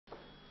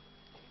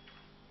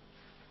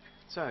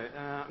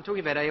I'm talking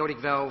about aortic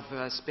valve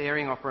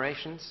sparing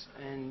operations,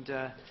 and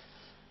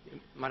you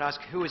might ask,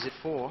 who is it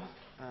for?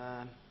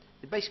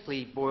 It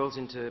basically boils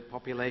into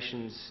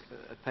populations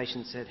of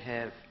patients that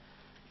have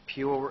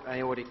pure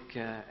aortic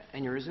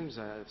aneurysms,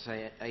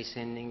 say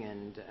ascending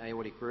and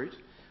aortic root,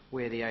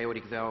 where the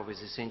aortic valve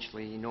is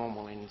essentially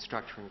normal in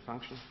structure and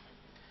function.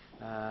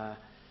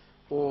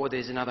 Or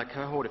there's another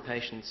cohort of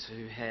patients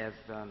who have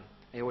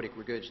aortic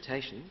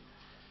regurgitation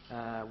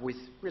with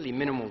really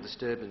minimal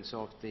disturbance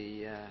of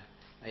the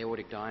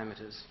aortic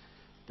diameters,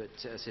 but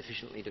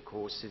sufficiently to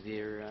cause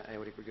severe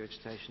aortic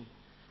regurgitation.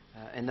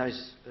 And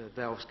those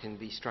valves can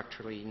be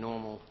structurally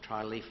normal,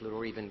 trileaflet,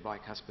 or even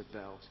bicuspid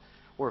valves.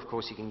 Or, of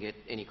course, you can get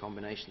any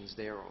combinations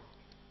thereof.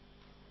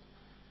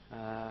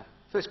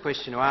 First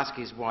question to ask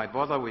is, why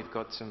bother? We've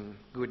got some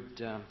good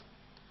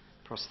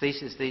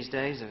prostheses these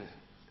days,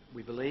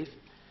 we believe,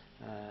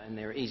 and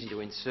they're easy to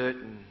insert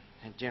and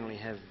generally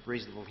have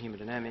reasonable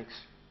hemodynamics.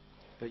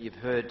 But you've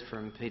heard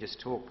from Peter's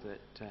talk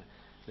that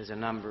there's a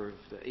number of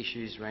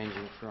issues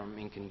ranging from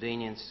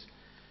inconvenience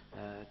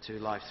to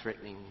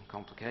life-threatening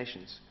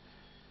complications.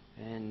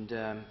 And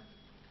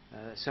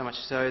so much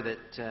so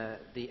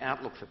that the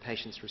outlook for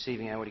patients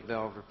receiving aortic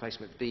valve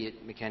replacement, be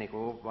it mechanical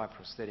or by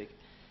prosthetic,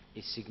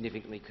 is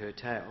significantly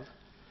curtailed.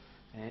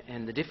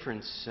 And the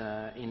difference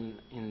in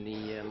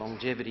the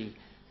longevity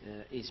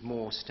is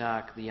more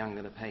stark the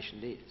younger the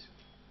patient is.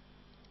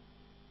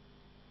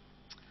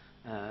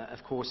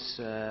 Of course,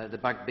 the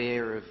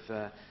bugbear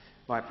of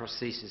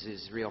bioprosthesis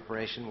is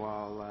reoperation,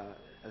 while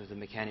the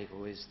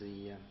mechanical is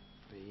the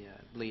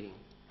bleeding.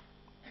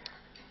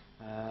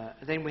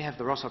 Then we have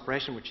the Ross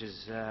operation, which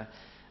has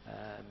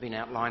been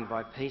outlined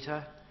by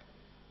Peter,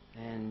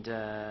 and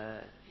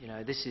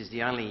this is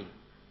the only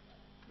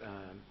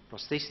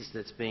prosthesis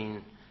that's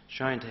been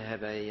shown to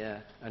have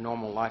a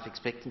normal life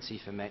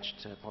expectancy for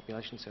matched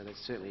population, so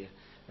that's certainly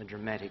a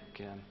dramatic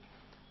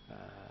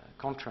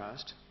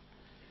contrast.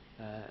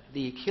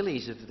 The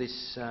Achilles of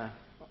this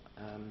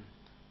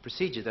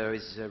procedure, though,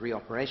 is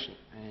reoperation,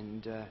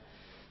 and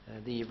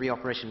the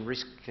reoperation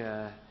risk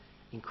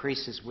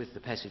increases with the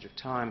passage of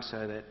time,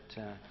 so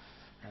that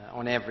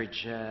on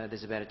average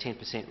there's about a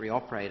 10%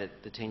 reoperate at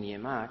the 10-year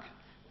mark,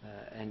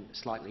 and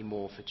slightly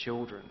more for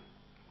children.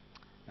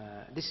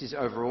 This is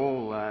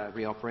overall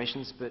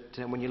reoperations,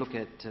 but when you look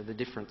at the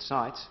different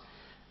sites,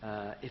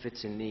 if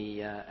it's in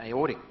the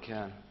aortic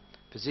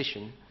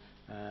position,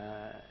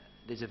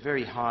 there's a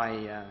very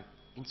high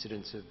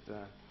incidence of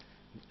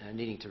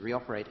needing to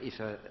reoperate if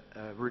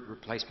a root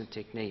replacement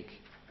technique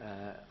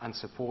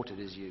unsupported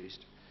is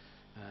used.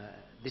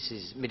 This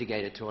is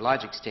mitigated to a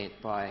large extent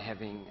by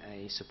having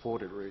a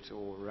supported root,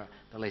 or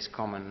the less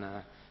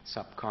common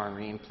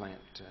subcoronary implant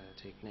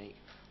technique.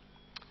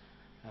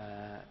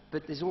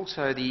 But there's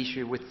also the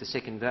issue with the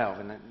second valve,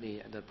 and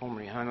the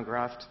pulmonary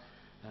homograft.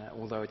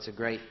 Although it's a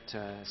great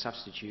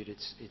substitute,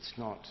 it's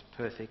not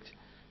perfect,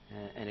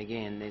 and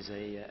again there's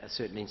a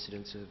certain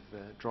incidence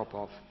of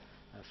drop-off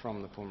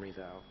from the pulmonary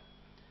valve.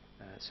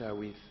 So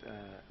we've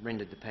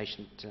rendered the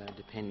patient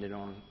dependent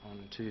on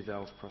two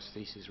valve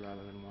prostheses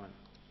rather than one.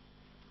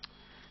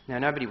 Now,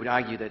 nobody would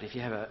argue that if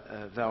you have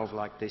a valve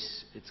like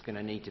this, it's going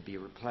to need to be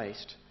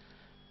replaced,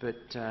 but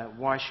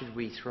why should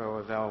we throw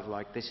a valve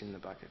like this in the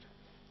bucket?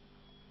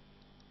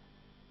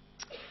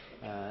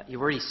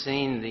 You've already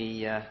seen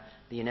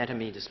the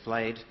anatomy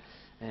displayed,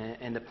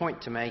 and the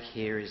point to make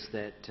here is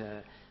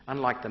that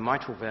unlike the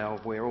mitral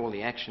valve, where all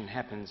the action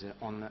happens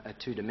on a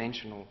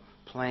two-dimensional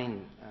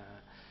plane,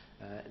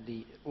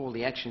 all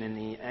the action in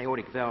the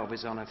aortic valve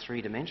is on a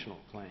three-dimensional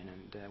plane,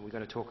 and we've got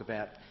to talk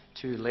about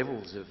two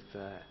levels of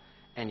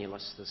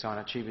annulus, the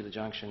sinotubular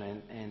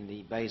junction and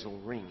the basal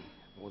ring,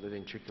 or the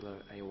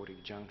ventricular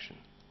aortic junction.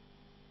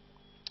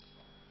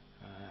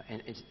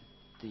 And it's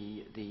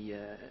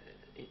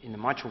in the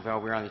mitral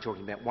valve, we're only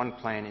talking about one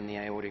plane. In the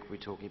aortic, we're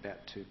talking about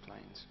two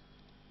planes.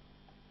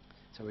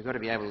 So we've got to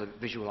be able to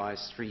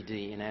visualize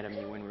 3D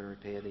anatomy when we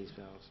repair these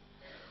valves.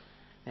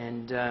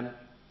 And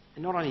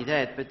not only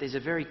that, but there's a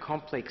very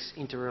complex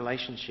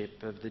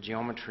interrelationship of the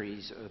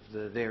geometries of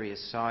the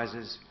various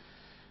sizes,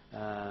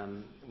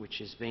 which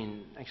has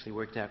been actually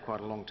worked out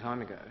quite a long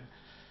time ago.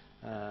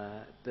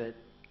 But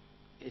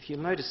if you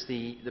notice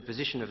the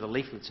position of the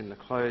leaflets in the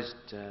closed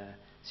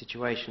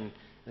situation,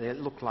 they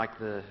look like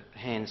the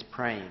hands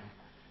praying.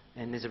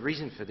 And there's a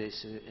reason for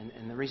this,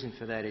 and the reason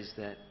for that is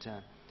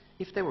that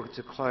if they were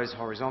to close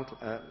horizontal,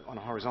 on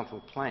a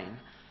horizontal plane,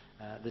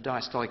 the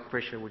diastolic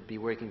pressure would be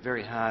working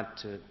very hard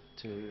to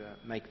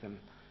make them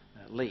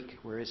leak,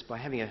 whereas by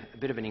having a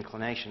bit of an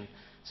inclination,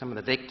 some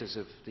of the vectors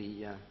of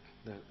the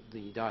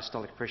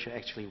diastolic pressure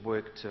actually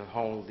work to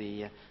hold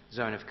the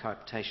zone of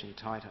coaptation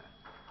tighter.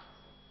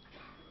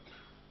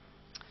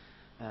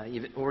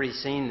 You've already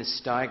seen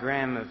this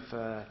diagram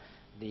of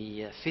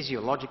the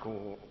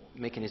physiological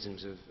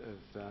mechanisms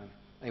of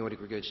aortic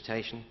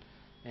regurgitation,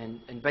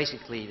 and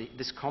basically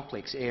this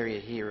complex area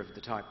here of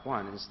the type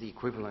 1 is the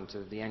equivalent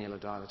of the annular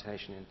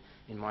dilatation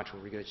in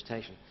mitral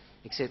regurgitation,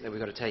 except that we've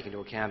got to take into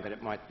account that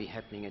it might be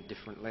happening at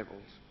different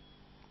levels.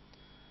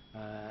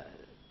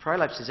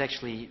 prolapse is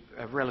actually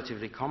a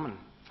relatively common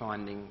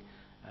finding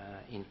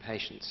in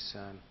patients,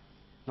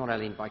 not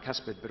only in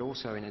bicuspid but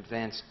also in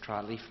advanced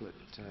tri-leaflet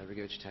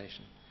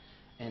regurgitation.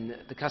 And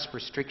the cusp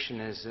restriction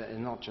is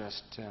not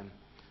just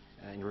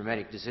in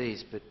rheumatic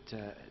disease, but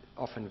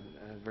often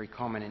very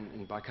common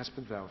in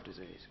bicuspid valve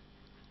disease.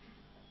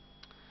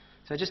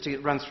 So just to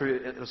run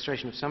through an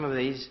illustration of some of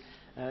these,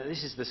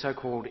 this is the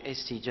so-called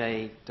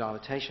STJ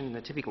dilatation.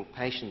 The typical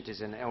patient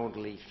is an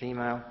elderly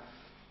female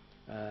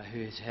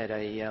who's had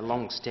a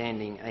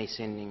long-standing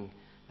ascending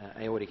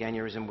aortic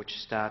aneurysm, which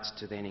starts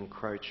to then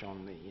encroach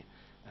on the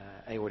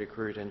aortic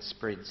root and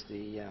spreads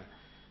the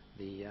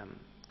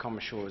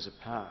commissures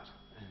apart,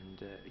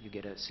 and you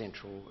get a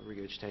central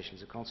regurgitation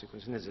as a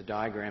consequence. And there's a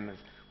diagram of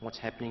what's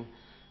happening.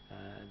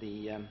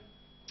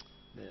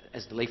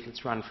 As the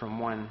leaflets run from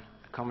one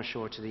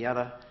commissure to the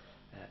other,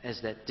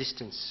 as that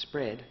distance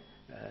spread,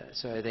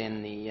 so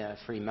then the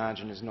free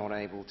margin is not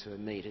able to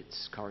meet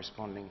its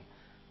corresponding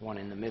one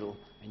in the middle,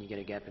 and you get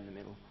a gap in the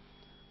middle.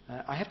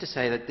 I have to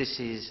say that this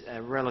is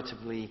a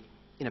relatively,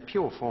 in a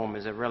pure form,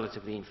 is a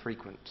relatively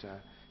infrequent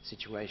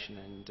situation,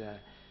 and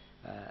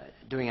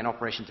doing an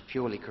operation to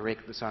purely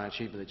correct the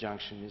sinotubular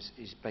junction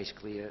is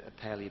basically a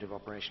palliative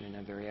operation in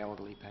a very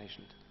elderly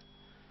patient.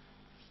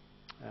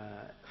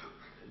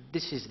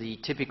 This is the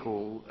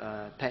typical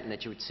pattern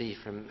that you would see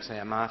from, say,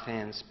 a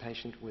Marfan's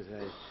patient with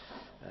a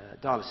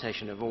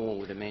dilatation of all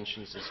the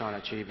dimensions, the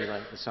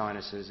sinotubular, the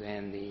sinuses,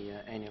 and the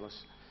annulus.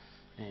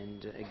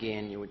 And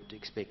again, you would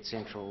expect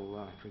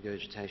central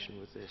regurgitation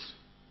with this.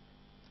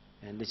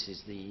 And this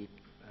is the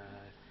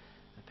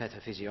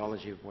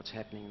pathophysiology of what's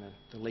happening.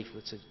 The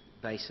leaflets at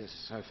bases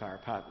so far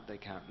apart that they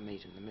can't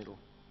meet in the middle.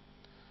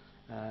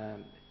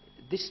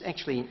 This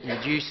actually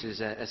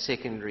induces a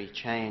secondary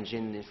change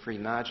in the free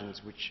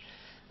margins, which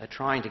are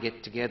trying to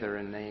get together,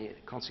 and they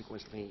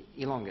consequently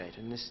elongate.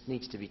 And this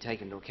needs to be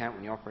taken into account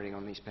when you're operating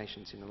on these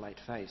patients in the late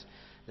phase,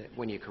 that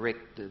when you correct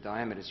the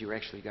diameters, you're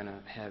actually going to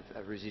have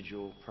a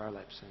residual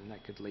prolapse, and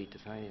that could lead to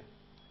failure.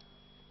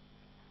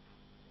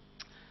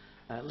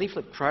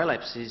 Leaflet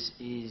prolapse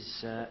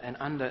is an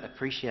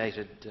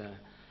underappreciated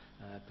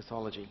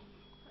pathology.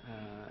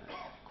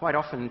 Quite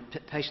often,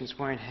 patients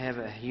won't have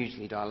a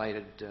hugely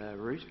dilated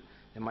root.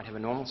 They might have a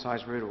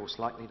normal-sized root or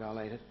slightly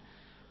dilated.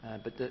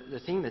 But the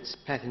thing that's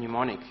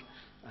pathognomonic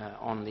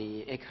on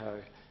the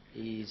echo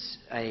is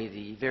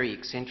the very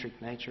eccentric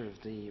nature of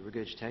the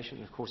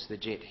regurgitation. Of course, the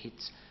jet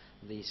hits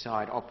the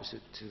side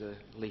opposite to the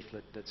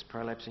leaflet that's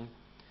prolapsing.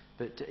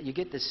 But you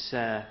get this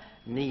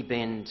knee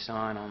bend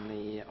sign on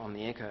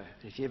the echo.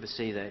 If you ever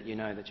see that, you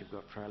know that you've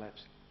got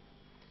prolapse.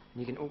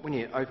 You can, when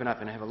you open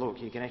up and have a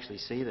look, you can actually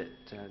see that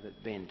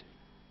bend.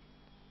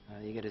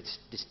 You get a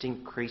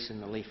distinct crease in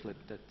the leaflet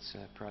that's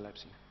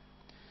prolapsing.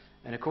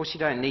 And of course, you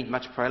don't need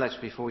much prolapse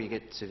before you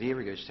get severe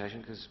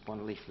regurgitation, because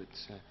one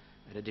leaflet's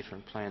at a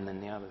different plane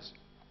than the others.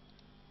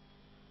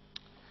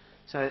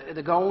 So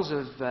the goals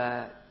of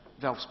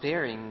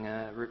valve-sparing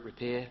root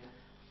repair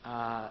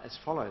are as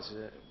follows.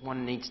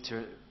 One needs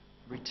to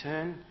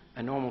return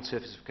a normal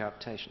surface of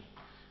coaptation,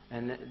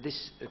 and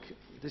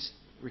this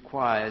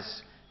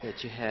requires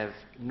that you have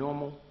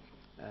normal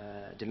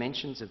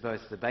dimensions of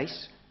both the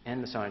base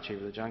and the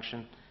sinotubular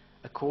junction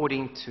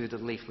according to the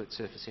leaflet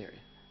surface area.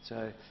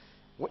 So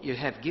what you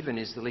have given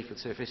is the leaflet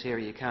surface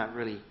area. You can't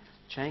really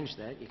change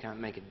that. You can't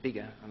make it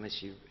bigger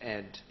unless you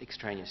add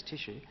extraneous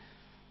tissue.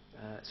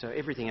 So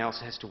everything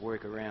else has to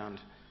work around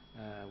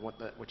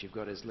what you've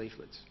got as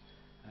leaflets.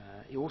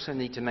 You also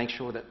need to make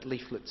sure that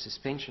leaflet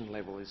suspension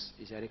level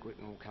is adequate,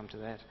 and we'll come to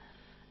that.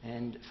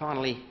 And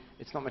finally,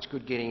 it's not much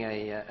good getting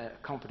a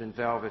competent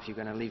valve if you're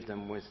going to leave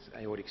them with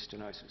aortic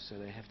stenosis, so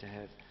they have to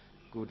have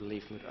good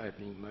leaflet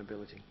opening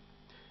mobility.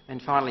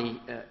 And finally,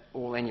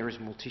 all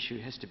aneurysmal tissue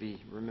has to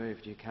be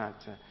removed. You can't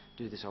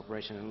do this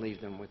operation and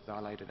leave them with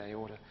dilated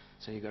aorta,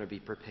 so you've got to be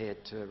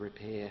prepared to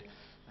repair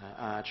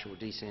arch or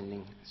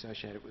descending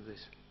associated with this.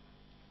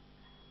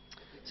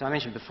 So I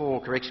mentioned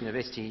before, correction of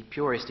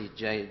pure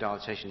STJ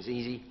dilatation is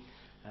easy.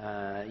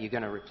 You're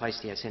going to replace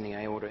the ascending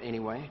aorta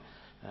anyway,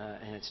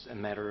 and it's a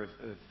matter of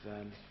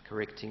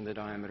correcting the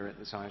diameter at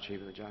the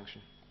sinotubular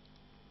junction.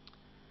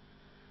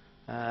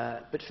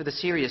 But for the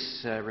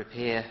serious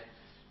repair,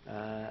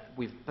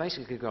 we've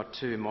basically got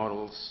two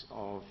models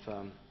of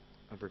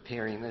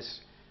repairing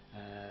this.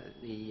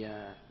 The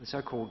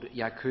so-called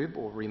Yakub,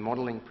 or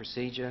remodeling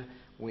procedure,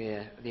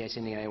 where the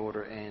ascending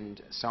aorta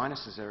and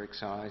sinuses are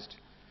excised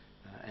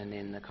and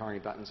then the coronary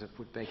buttons are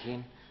put back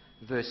in,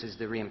 versus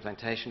the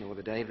reimplantation, or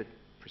the David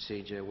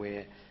procedure,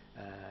 where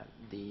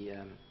the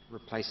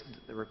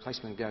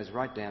replacement goes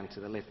right down to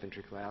the left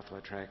ventricular outflow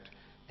tract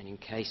and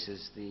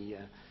encases the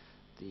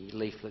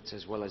leaflets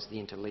as well as the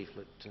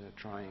interleaflet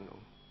triangle.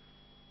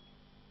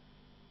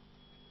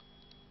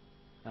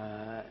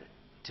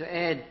 To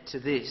add to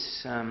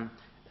this,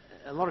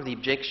 a lot of the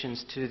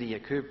objections to the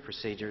Yakub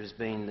procedure has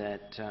been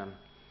that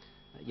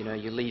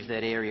you leave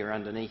that area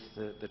underneath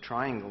the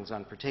triangles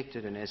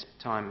unprotected, and as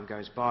time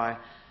goes by,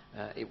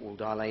 it will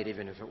dilate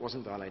even if it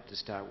wasn't dilated to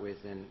start with,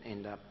 and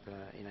end up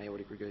in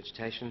aortic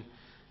regurgitation.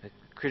 The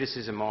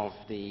criticism of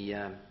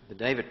the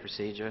David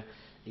procedure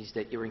is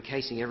that you're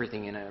encasing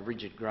everything in a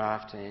rigid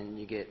graft and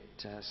you get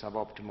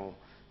suboptimal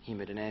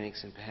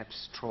hemodynamics and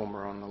perhaps trauma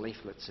on the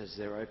leaflets as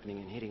they're opening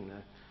and hitting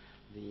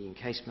the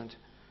encasement.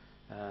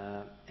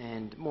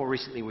 And more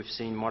recently we've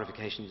seen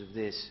modifications of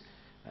this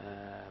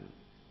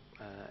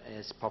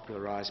as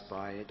popularised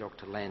by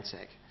Dr.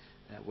 Lansack,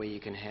 where you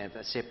can have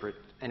a separate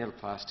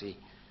annuloplasty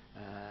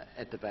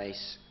at the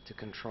base to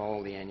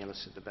control the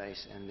annulus at the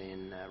base and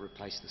then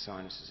replace the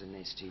sinuses in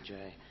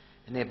STJ,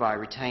 and thereby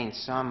retain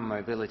some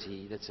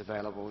mobility that's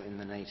available in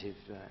the native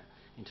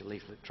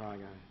interleaflet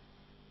trigone.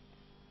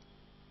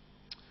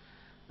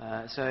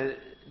 So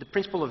the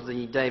principle of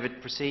the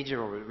David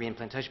procedure or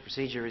reimplantation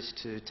procedure is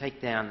to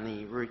take down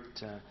the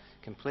root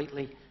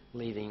completely,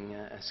 leaving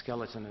a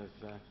skeleton of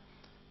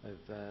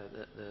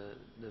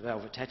the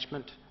valve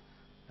attachment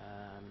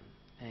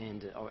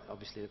and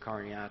obviously the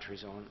coronary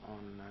arteries on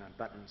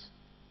buttons.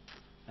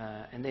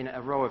 And then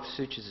a row of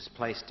sutures is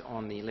placed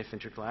on the left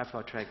ventricular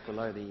outflow tract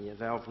below the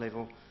valve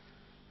level,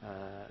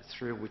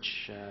 through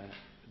which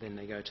then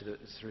they go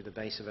through the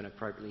base of an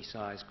appropriately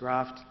sized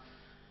graft.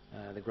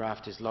 The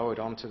graft is lowered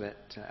onto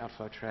that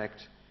outflow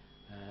tract.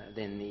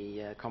 Then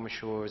the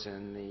commissures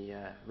and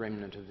the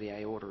remnant of the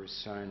aorta is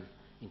sewn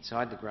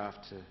inside the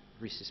graft to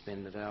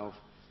resuspend the valve,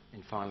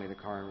 and finally the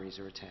coronaries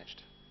are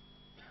attached.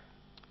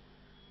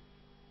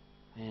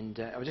 And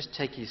I'll just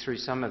take you through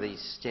some of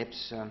these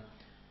steps.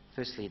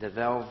 Firstly, the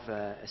valve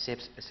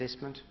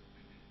assessment.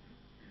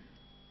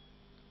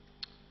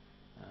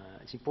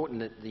 It's important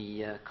that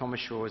the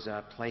commissures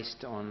are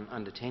placed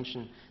under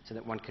tension so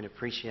that one can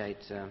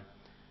appreciate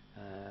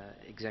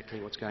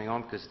exactly what's going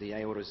on, because the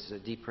aorta is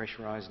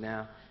depressurized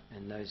now,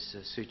 and those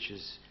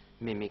sutures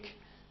mimic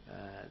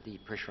the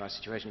pressurized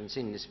situation. You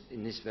can see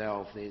in this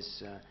valve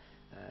there's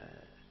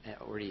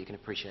already you can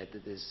appreciate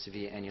that there's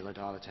severe annular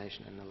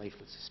dilatation and the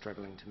leaflets are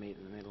struggling to meet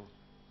in the middle.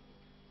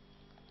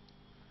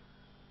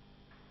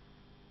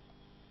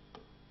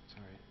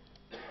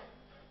 Sorry.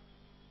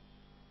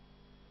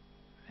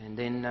 And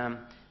then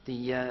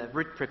the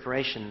root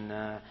preparation,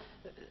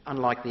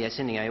 unlike the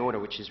ascending aorta,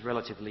 which is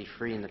relatively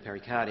free in the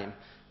pericardium,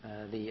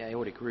 the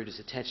aortic root is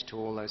attached to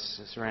all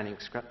those surrounding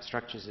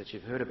structures that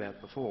you've heard about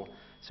before.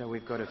 So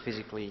we've got to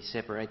physically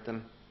separate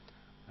them.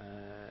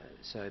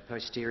 So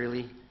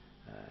posteriorly,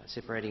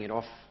 separating it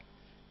off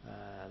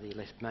the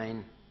left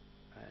main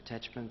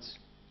attachments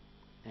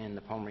and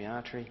the pulmonary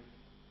artery.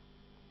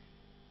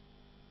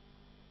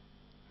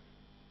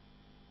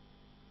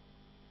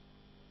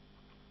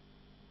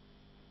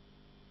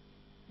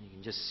 You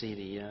can just see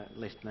the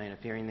left main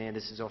appearing there.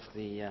 This is off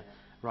the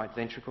right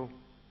ventricle,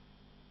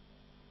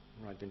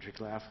 right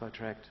ventricular outflow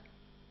tract,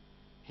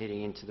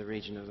 heading into the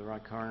region of the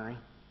right coronary.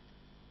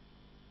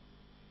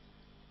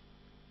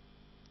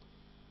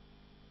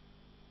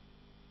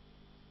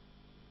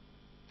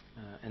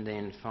 And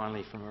then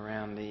finally from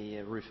around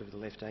the roof of the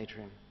left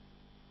atrium.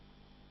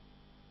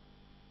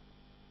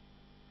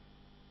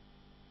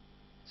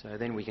 So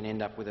then we can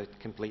end up with a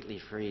completely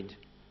freed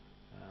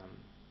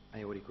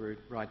aortic root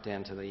right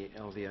down to the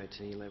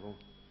LVOT level.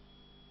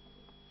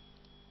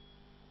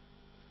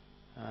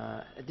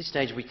 At this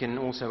stage we can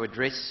also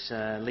address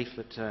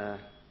leaflet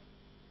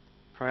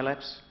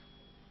prolapse.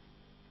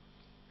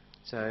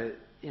 So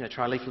in a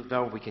trileaflet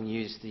valve we can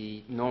use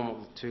the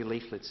normal two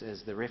leaflets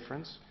as the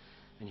reference,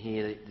 and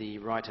here the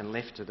right and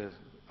left are the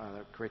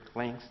correct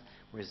length,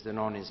 whereas the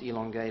non is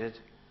elongated,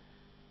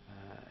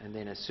 and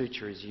then a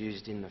suture is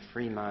used in the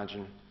free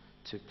margin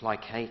to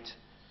plicate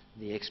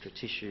the extra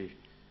tissue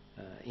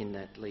in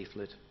that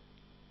leaflet,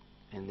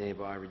 and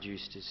thereby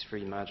reduce its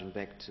free margin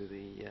back to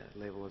the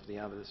level of the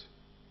others.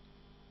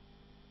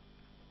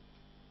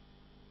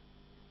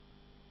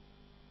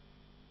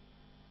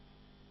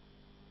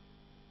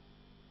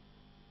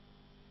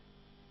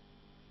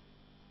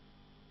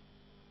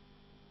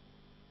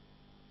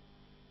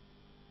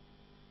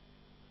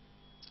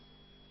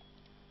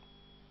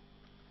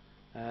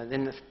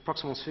 Then the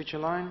proximal suture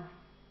line,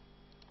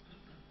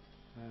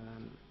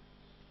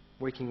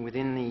 working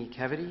within the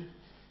cavity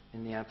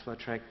in the outflow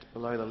tract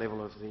below the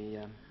level of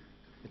the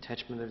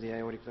attachment of the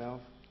aortic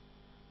valve.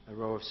 A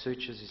row of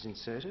sutures is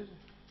inserted,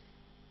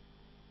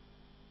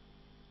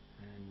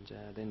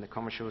 and then the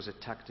commissures are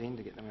tucked in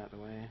to get them out of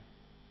the way,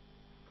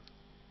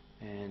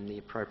 and the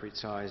appropriate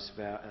size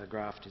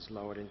graft is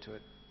lowered into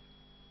it.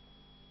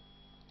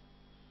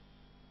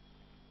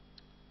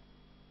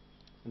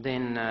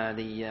 Then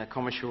the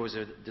commissures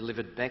are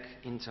delivered back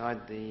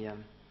inside the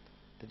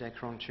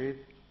Dacron tube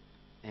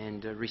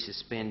and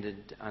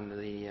resuspended under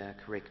the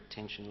correct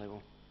tension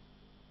level.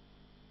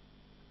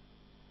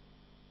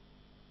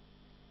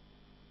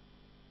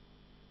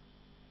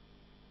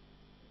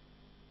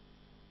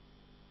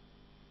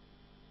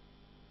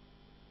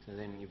 So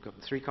then you've got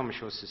the three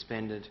commissures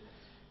suspended,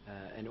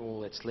 and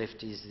all that's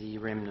left is the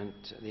remnant,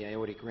 the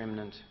aortic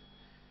remnant,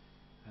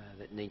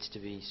 that needs to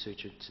be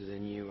sutured to the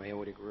new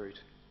aortic root.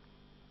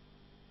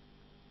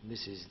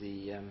 This is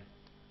the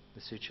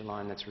suture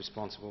line that's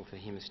responsible for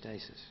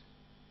hemostasis.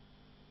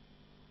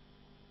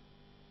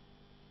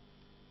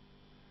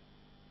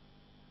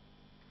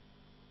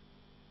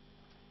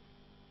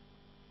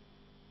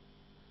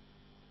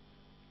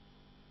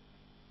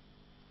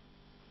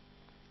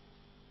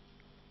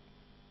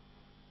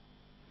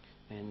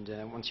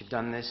 And once you've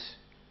done this,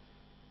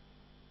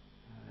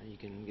 you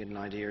can get an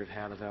idea of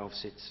how the valve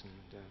sits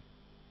and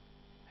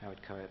how it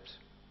coapts.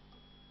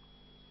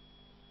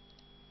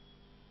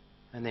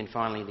 And then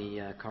finally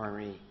the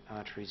coronary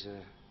arteries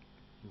are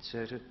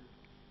inserted.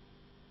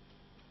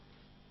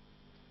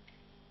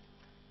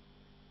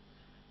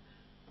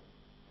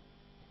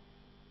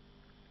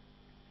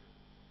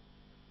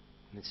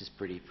 And this is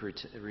pretty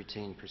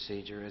routine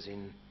procedure, as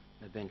in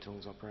a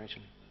Bentel's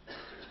operation.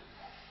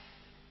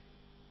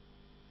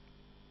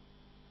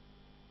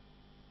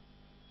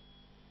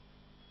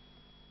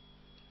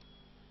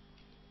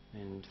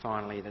 And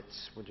finally,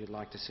 that's what you'd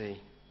like to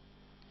see.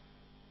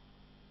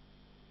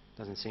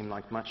 Doesn't seem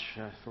like much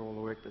for all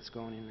the work that's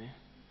gone in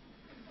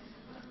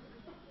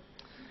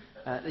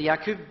there. The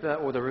Yakub,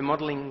 or the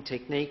remodelling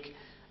technique,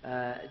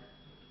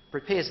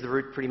 prepares the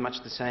route pretty much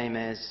the same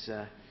as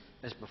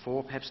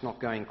before, perhaps not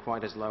going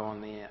quite as low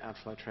on the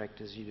outflow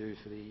tract as you do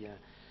for the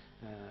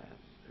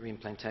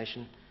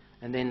reimplantation.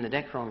 And then the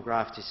Dacron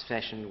graft is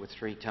fashioned with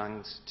 3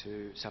 tongues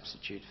to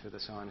substitute for the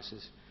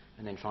sinuses.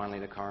 And then finally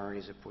the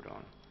coronaries are put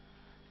on.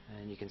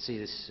 And you can see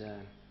this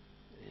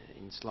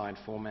in slide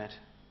format,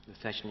 the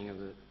fashioning of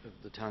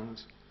the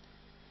tongues.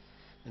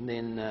 And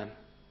then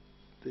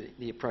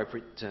the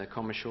appropriate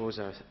commissures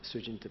are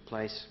sutured into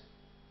place.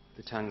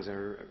 The tongues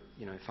are,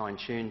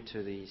 fine-tuned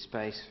to the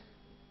space.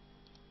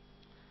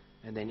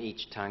 And then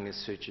each tongue is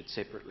sutured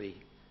separately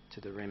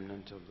to the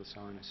remnant of the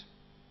sinus.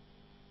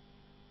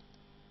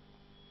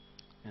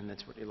 And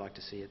that's what you like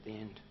to see at the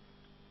end.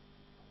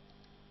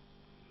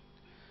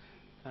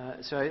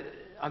 So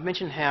I've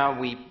mentioned how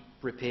we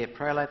repair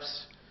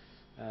prolapse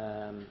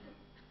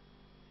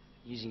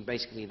using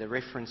basically the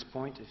reference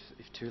point.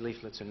 If 2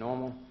 leaflets are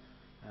normal,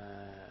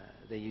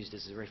 they're used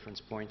as a reference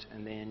point,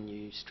 and then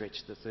you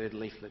stretch the 3rd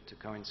leaflet to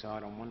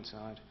coincide on one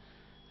side,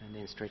 and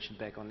then stretch it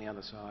back on the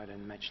other side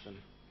and match them.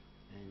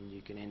 And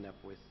you can end up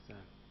with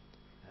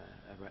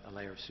a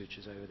layer of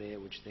sutures over there,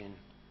 which then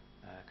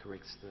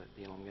corrects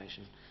the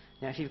elongation.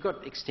 Now, if you've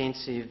got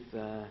extensive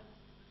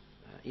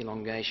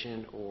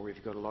elongation, or if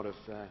you've got a lot of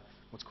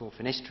what's called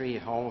fenestrae,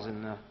 holes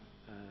in the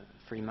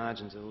free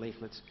margins of the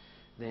leaflets,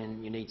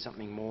 then you need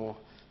something more.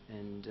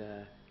 And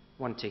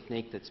one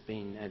technique that's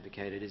been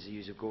advocated is the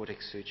use of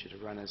Aortic suture to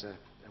run as a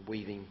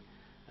weaving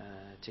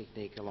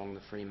technique along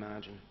the free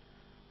margin.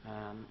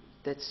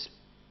 That's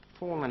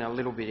fallen a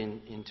little bit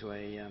into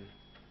a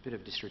bit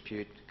of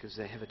disrepute because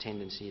they have a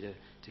tendency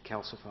to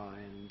calcify,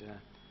 and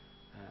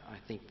I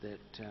think that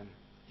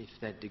if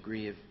that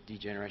degree of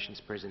degeneration is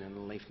present in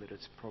the leaflet,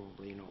 it's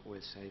probably not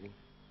worth saving.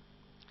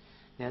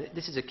 Now,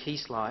 this is a key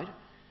slide,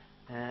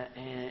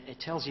 and it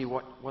tells you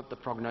what the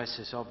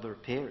prognosis of the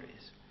repair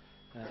is.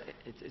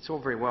 It's all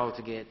very well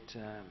to get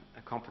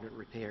a competent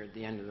repair at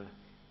the end of the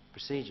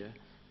procedure,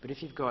 but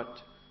if you've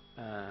got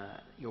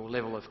your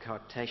level of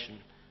coaptation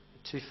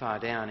too far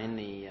down in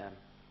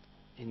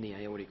the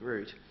aortic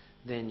root,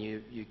 then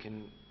you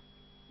can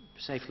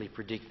safely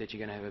predict that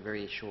you're going to have a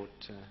very short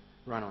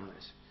run on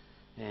this.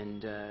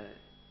 And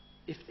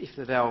if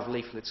the valve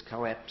leaflets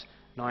coapt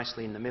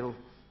nicely in the middle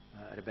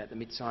at about the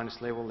mid-sinus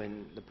level,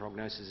 then the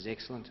prognosis is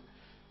excellent.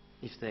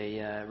 If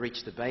they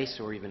reach the base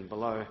or even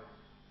below,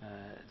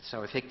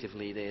 so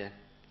effectively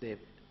they're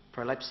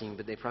prolapsing,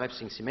 but they're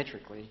prolapsing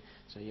symmetrically,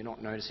 so you're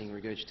not noticing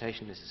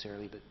regurgitation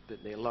necessarily, but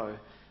they're low,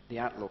 the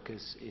outlook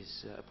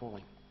is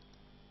appalling.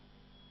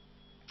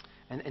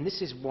 And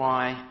this is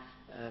why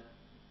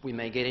we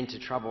may get into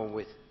trouble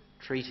with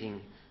treating,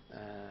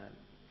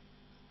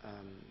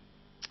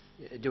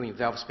 doing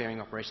valve-sparing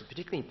operations,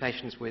 particularly in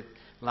patients with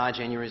large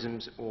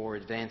aneurysms or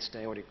advanced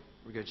aortic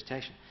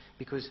regurgitation,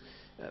 because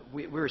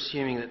we're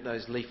assuming that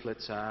those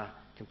leaflets are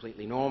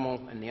completely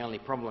normal, and the only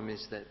problem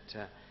is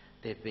that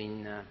they've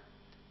been,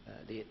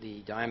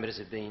 the diameters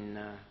have been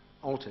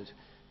altered,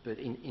 but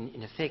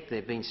in effect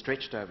they've been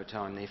stretched over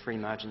time. Their free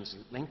margins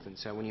lengthened,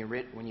 so when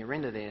you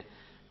render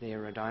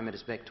their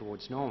diameters back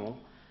towards normal,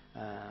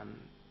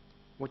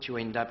 what you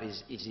end up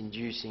is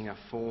inducing a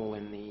fall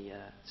in the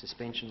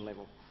suspension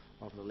level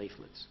of the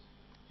leaflets.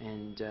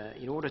 And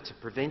in order to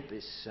prevent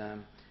this,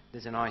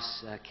 there's a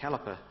nice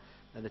caliper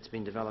that's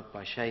been developed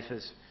by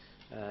Schaefer's,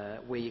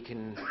 where you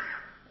can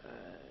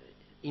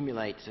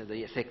emulate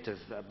the effect of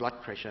blood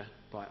pressure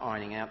by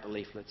ironing out the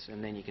leaflets,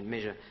 and then you can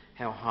measure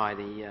how high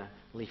the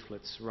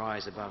leaflets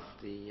rise above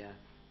the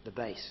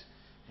base.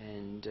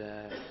 And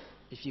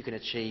if you can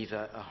achieve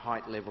a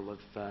height level of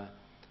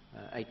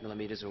 8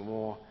 millimetres or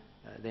more,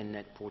 then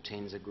that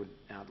portends a good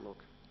outlook.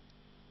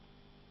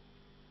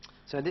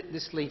 So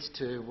this leads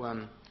to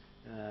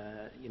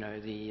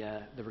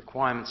the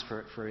requirements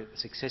for a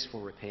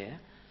successful repair.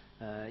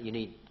 You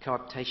need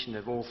coaptation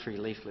of all 3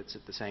 leaflets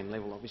at the same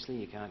level. Obviously,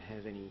 you can't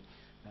have any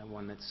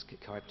one that's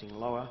coapting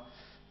lower.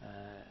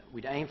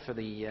 We'd aim for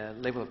the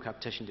level of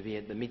coaptation to be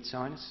at the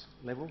mid-sinus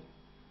level.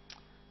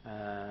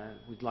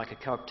 We'd like a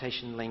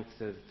coaptation length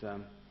of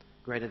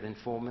greater than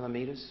 4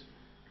 millimetres,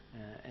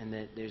 and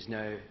that there's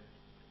no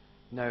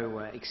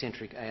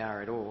eccentric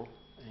AR at all,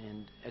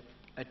 and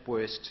at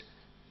worst,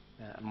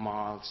 a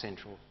mild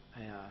central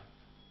AR.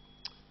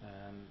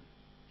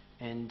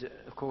 And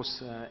of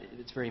course,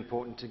 it's very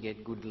important to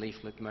get good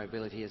leaflet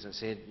mobility. As I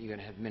said, you're going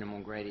to have minimal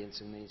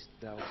gradients in these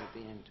valves at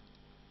the end.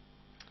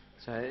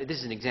 So this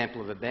is an example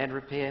of a bad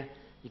repair.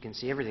 You can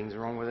see everything's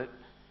wrong with it.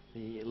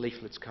 The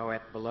leaflets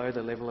coapt below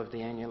the level of the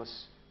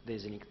annulus.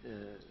 There's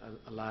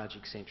a large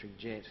eccentric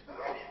jet.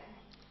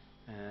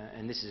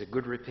 And this is a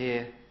good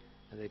repair.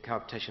 The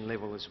coaptation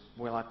level is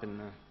well up in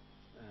the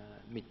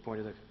midpoint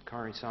of the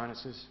coronary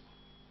sinuses.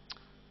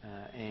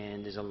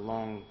 And there's a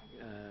long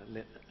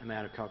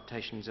amount of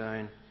coaptation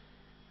zone,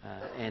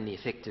 and the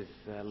effective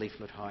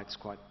leaflet height's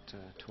quite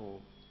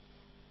tall.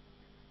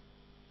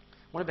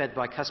 What about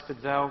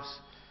bicuspid valves?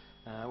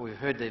 We've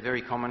heard they're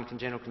very common,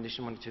 congenital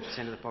condition, 1 to 2%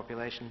 of the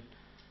population.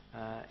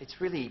 It's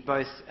really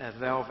both a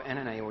valve and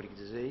an aortic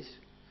disease.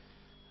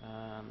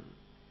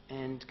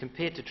 And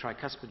compared to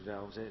tricuspid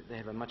valves, they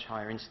have a much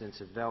higher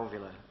incidence of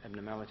valvular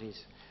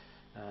abnormalities,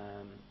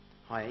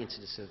 higher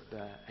incidence of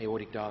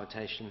aortic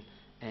dilatation,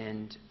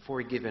 and for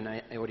a given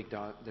aortic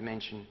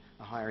dimension,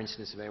 a higher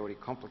incidence of aortic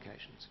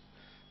complications.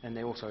 And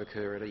they also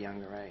occur at a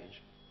younger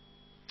age.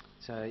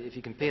 So if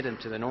you compare them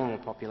to the normal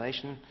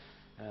population,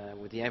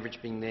 with the average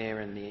being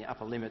there and the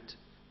upper limit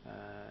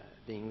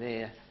being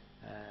there,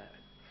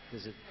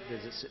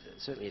 there's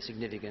certainly a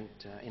significant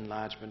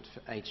enlargement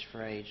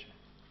for age.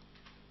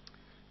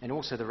 And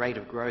also the rate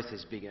of growth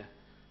is bigger.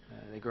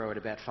 They grow at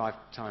about 5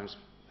 times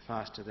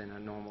faster than a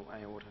normal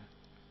aorta.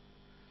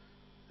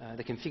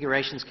 The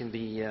configurations can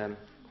be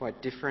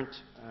quite different.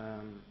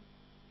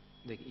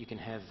 You can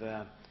have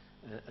a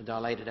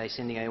dilated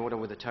ascending aorta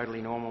with a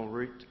totally normal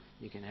root.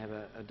 You can have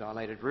a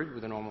dilated root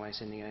with a normal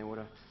ascending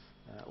aorta,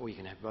 or you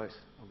can have both,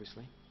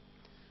 obviously.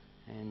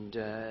 And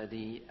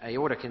the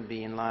aorta can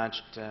be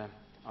enlarged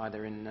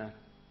either in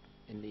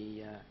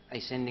the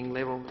ascending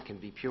level, it can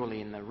be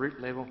purely in the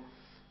root level,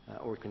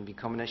 or it can be a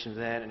combination of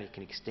that, and it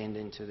can extend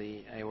into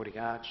the aortic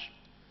arch.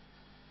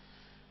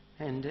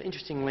 And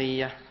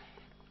interestingly,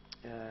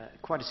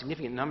 quite a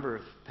significant number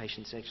of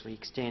patients actually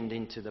extend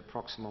into the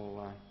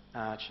proximal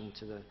arch,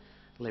 into the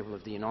level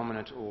of the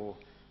innominate, or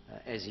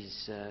as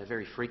is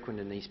very frequent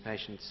in these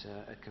patients,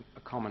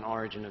 a common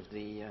origin of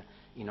the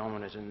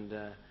innominate and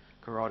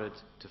carotid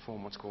to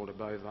form what's called a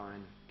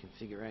bovine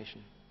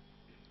configuration.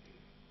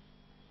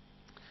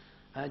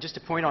 Just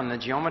a point on the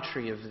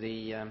geometry of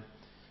the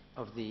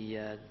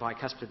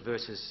bicuspid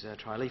versus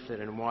trileaflet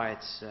and why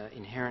it's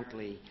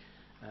inherently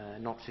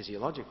not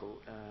physiological.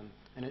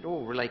 And it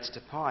all relates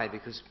to pi,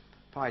 because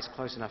pi is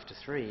close enough to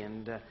 3,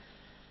 and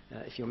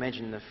if you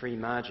imagine the free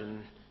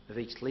margin of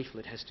each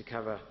leaflet has to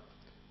cover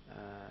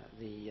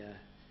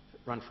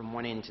run from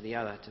one end to the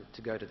other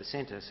to go to the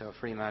centre, so a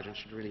free margin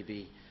should really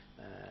be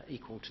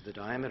equal to the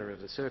diameter of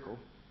the circle,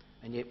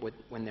 and yet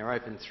when they're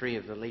open, 3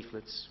 of the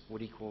leaflets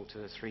would equal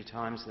to 3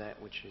 times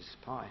that, which is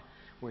pi.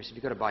 Whereas if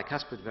you've got a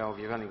bicuspid valve,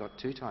 you've only got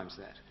 2 times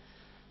that.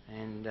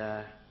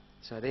 And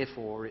so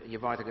therefore,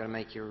 you've either got to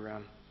make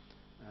your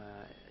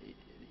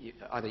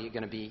either you're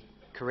going to be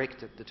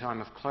correct at the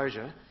time of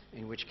closure,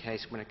 in which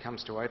case when it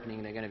comes to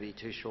opening they're going to be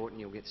too short and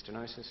you'll get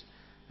stenosis,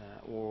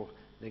 or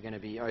they're going to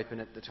be open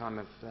at the time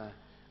of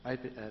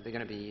they're going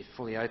to be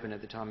fully open at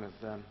the time of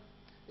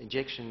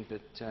injection,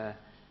 but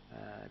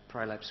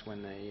prolapse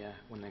when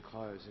they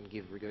close and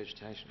give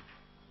regurgitation.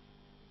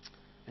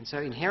 And so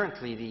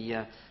inherently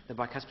the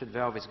bicuspid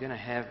valve is going to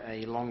have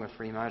a longer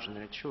free margin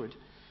than it should,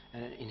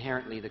 and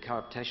inherently the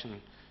coaptation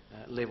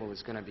level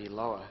is going to be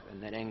lower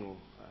and that angle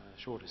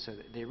shorter. So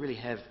they really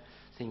have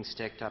things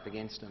stacked up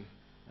against them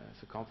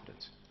for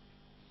confidence.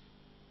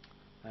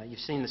 You've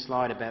seen the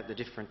slide about the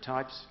different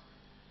types.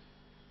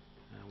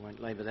 I won't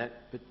labour that,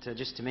 but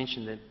just to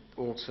mention that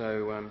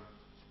also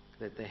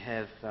that they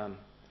have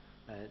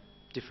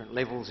different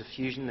levels of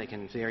fusion. They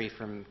can vary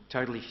from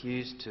totally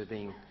fused to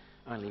being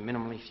only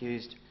minimally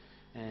fused,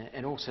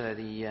 and also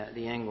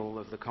the angle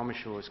of the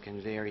commissures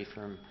can vary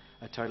from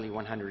a totally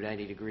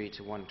 180 degree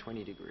to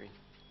 120 degree.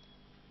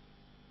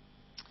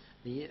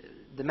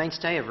 The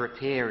mainstay of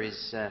repair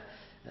is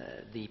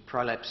the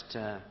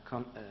prolapsed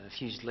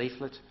fused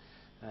leaflet,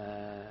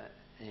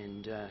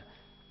 and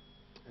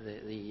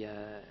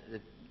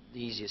the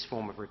easiest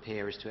form of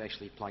repair is to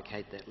actually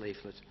plicate that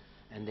leaflet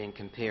and then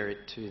compare it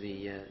to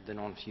the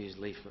non-fused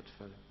leaflet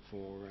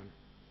for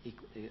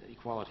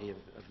equality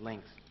of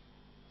length.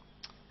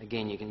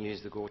 Again, you can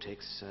use the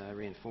Gore-Tex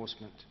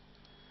reinforcement.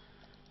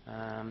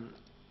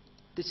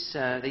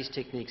 These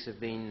techniques have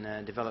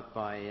been developed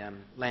by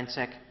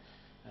Lansac,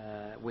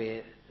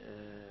 where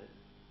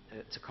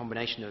it's a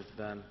combination of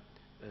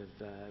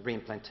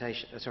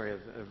reimplantation,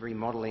 of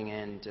remodeling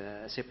and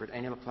a separate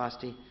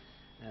annuloplasty.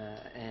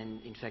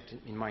 And in fact,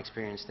 in my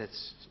experience,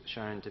 that's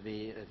shown to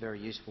be a very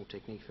useful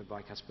technique for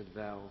bicuspid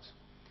valves.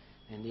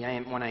 And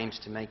one aims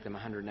to make them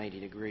 180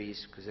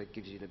 degrees because that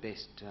gives you the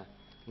best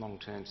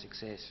long-term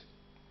success.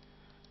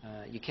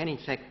 You can, in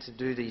fact,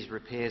 do these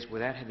repairs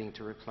without having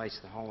to replace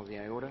the whole of the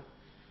aorta.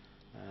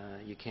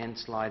 You can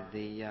slide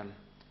the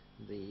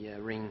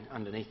ring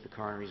underneath the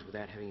coronaries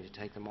without having to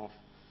take them off.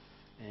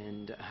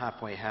 And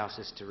halfway house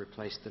is to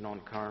replace the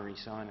non-coronary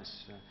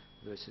sinus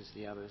versus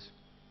the others.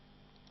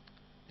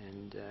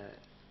 And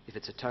if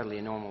it's a totally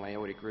normal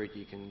aortic root,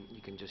 you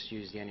can just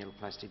use the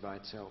annuloplasty by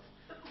itself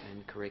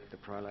and correct the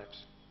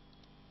prolapse.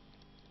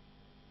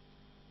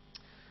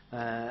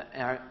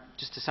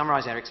 Just to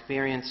summarise our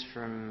experience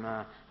from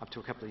up to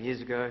a couple of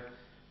years ago,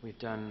 we've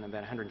done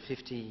about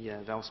 150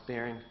 valve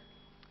sparing.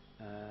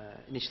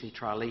 Initially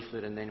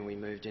tri-leaflet, and then we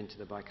moved into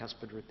the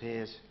bicuspid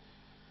repairs.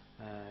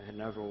 Had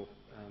an overall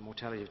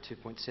mortality of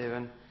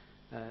 2.7.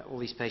 All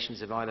these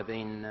patients have either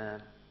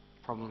been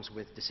problems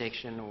with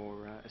dissection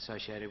or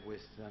associated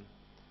with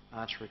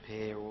arch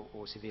repair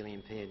or severely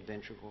impaired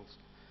ventricles.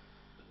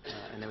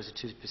 And there was a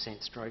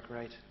 2% stroke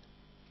rate.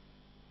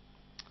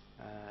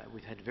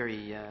 We've had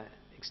very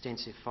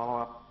extensive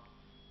follow-up.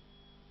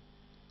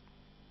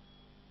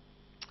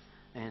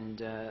 And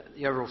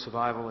the overall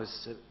survival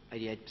is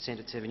 88%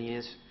 at 7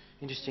 years.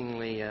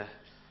 Interestingly, a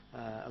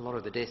lot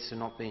of the deaths have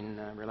not been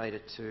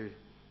related to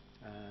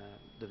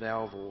the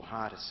valve or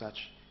heart as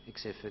such,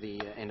 except for the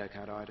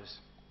endocarditis.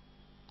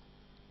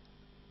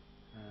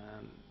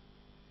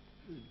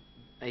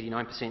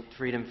 89%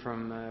 freedom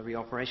from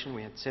reoperation.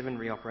 We had 7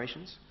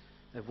 reoperations,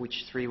 of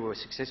which 3 were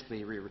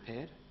successfully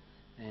re-repaired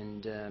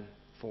and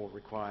 4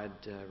 required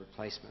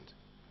replacement.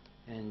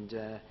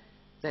 And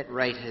that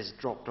rate has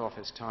dropped off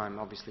as time,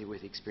 obviously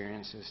with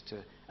experience as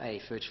to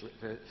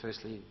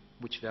firstly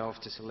which valve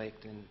to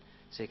select, and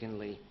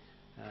secondly,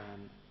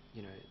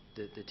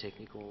 the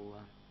technical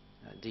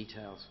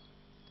details.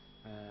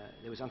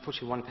 There was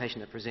unfortunately one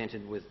patient that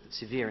presented with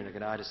severe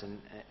endocarditis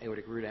and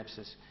aortic root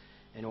abscess,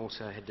 and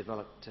also had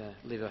developed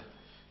liver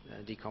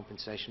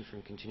decompensation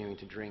from continuing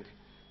to drink,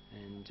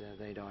 and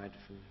they died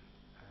from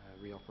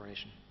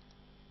reoperation.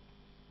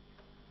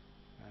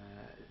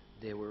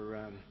 There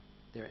are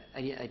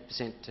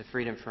 88%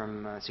 freedom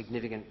from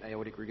significant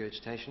aortic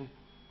regurgitation.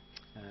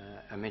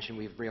 I mentioned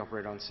we've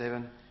reoperated on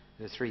 7.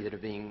 There are 3 that are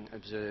being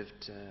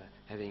observed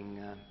having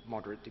a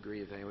moderate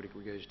degree of aortic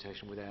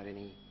regurgitation without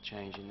any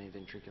change in their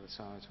ventricular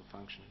size or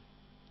function.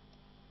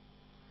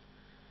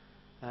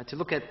 To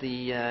look at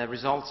the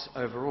results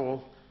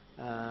overall,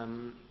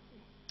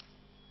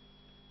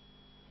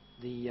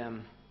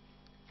 the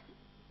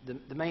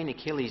main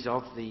Achilles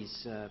of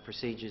these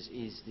procedures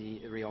is the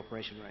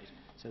reoperation rate.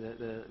 So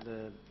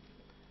the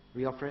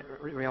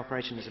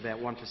reoperation is about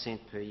 1%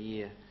 per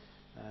year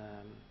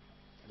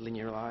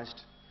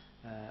linearized.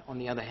 On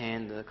the other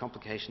hand, the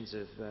complications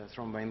of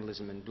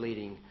thromboembolism and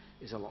bleeding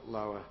is a lot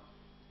lower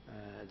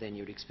than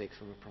you'd expect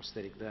from a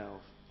prosthetic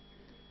valve.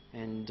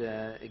 And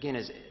again,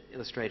 as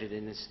illustrated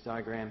in this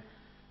diagram,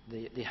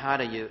 the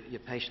harder your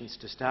patients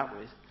to start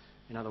with,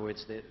 in other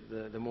words,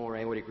 the more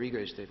aortic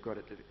regurg they've got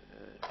at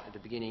the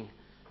beginning,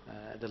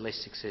 the less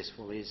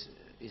successful is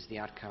the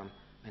outcome.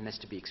 And that's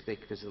to be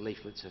expected because the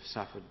leaflets have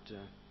suffered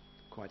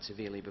quite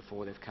severely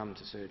before they've come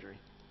to surgery.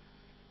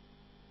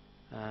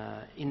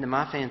 In the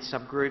Marfan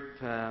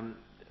subgroup,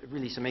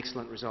 really some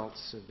excellent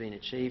results have been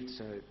achieved.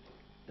 So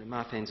the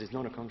Marfan's is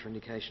not a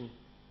contraindication.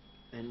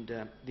 And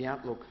the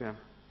outlook,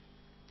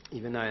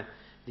 even though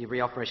the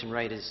reoperation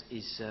rate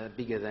is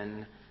bigger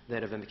than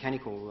that of the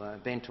mechanical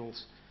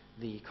Bentals,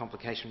 the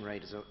complication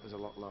rate is a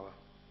lot lower.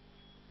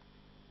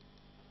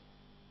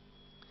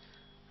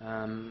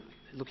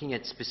 Looking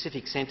at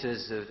specific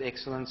centres of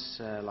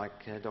excellence, like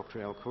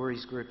Dr. El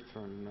Khouri's group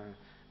from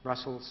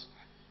Brussels,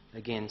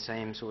 again,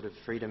 same sort of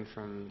freedom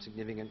from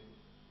significant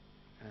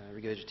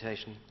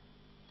regurgitation.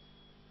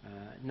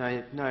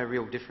 No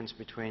real difference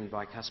between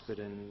bicuspid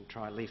and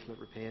tri-leaflet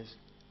repairs.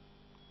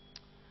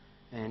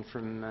 And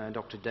from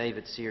Dr.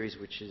 David's series,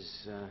 which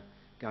is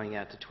going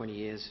out to 20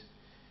 years,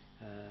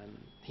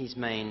 his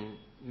main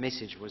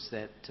message was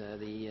that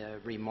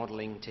the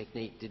remodelling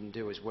technique didn't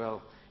do as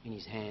well in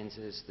his hands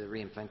as the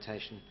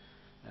reimplantation,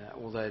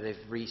 although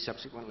they've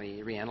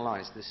subsequently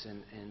reanalyzed this,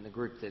 and the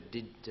group that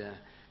did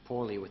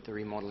poorly with the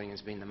remodelling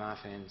has been the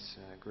Marfan's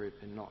group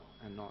and not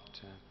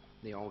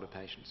the older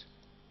patients.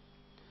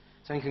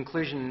 So in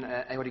conclusion,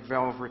 aortic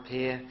valve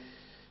repair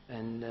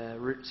and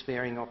root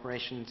sparing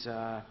operations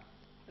are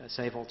a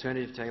safe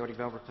alternative to aortic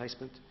valve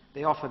replacement.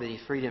 They offer the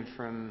freedom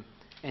from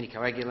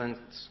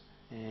anticoagulants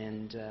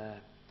and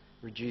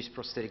reduce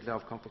prosthetic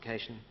valve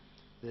complication.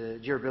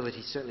 The durability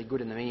is certainly good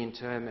in the medium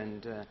term,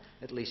 and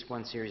at least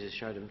one series has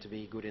shown them to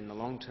be good in the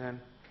long term.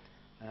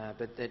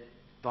 But that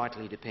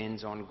vitally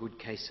depends on good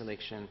case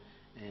selection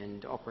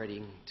and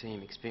operating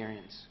team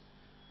experience.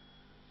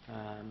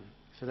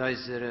 For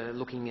those that are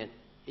looking at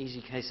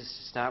easy cases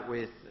to start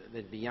with,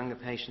 there'd be younger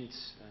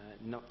patients,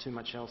 not too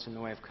much else in the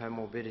way of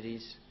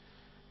comorbidities,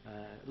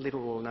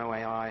 little or no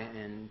AI,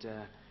 and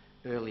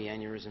early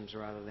aneurysms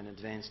rather than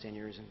advanced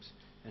aneurysms,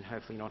 and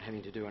hopefully not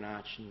having to do an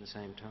arch in the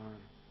same time.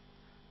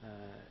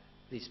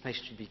 These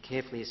patients should be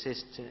carefully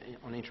assessed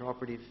on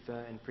intraoperative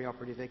and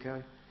preoperative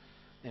echo,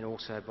 and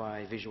also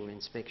by visual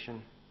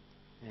inspection.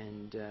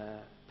 And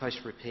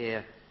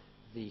post-repair,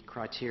 the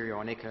criteria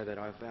on echo that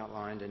I've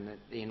outlined and that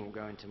Ian will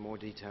go into more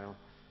detail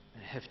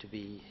have to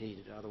be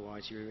heeded,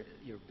 otherwise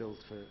you're billed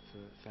for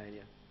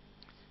failure.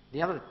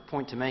 The other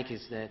point to make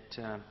is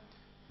that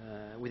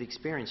with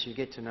experience you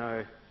get to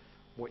know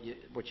what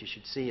you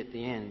should see at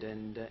the end.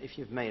 And if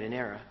you've made an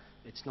error,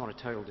 it's not a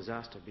total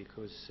disaster,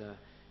 because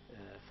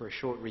for a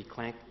short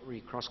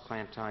recross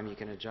clamp time, you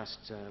can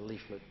adjust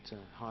leaflet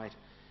height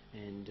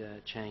and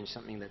change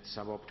something that's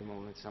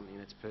suboptimal and something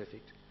that's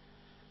perfect.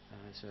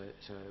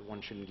 So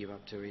one shouldn't give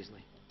up too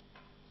easily.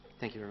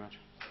 Thank you very much.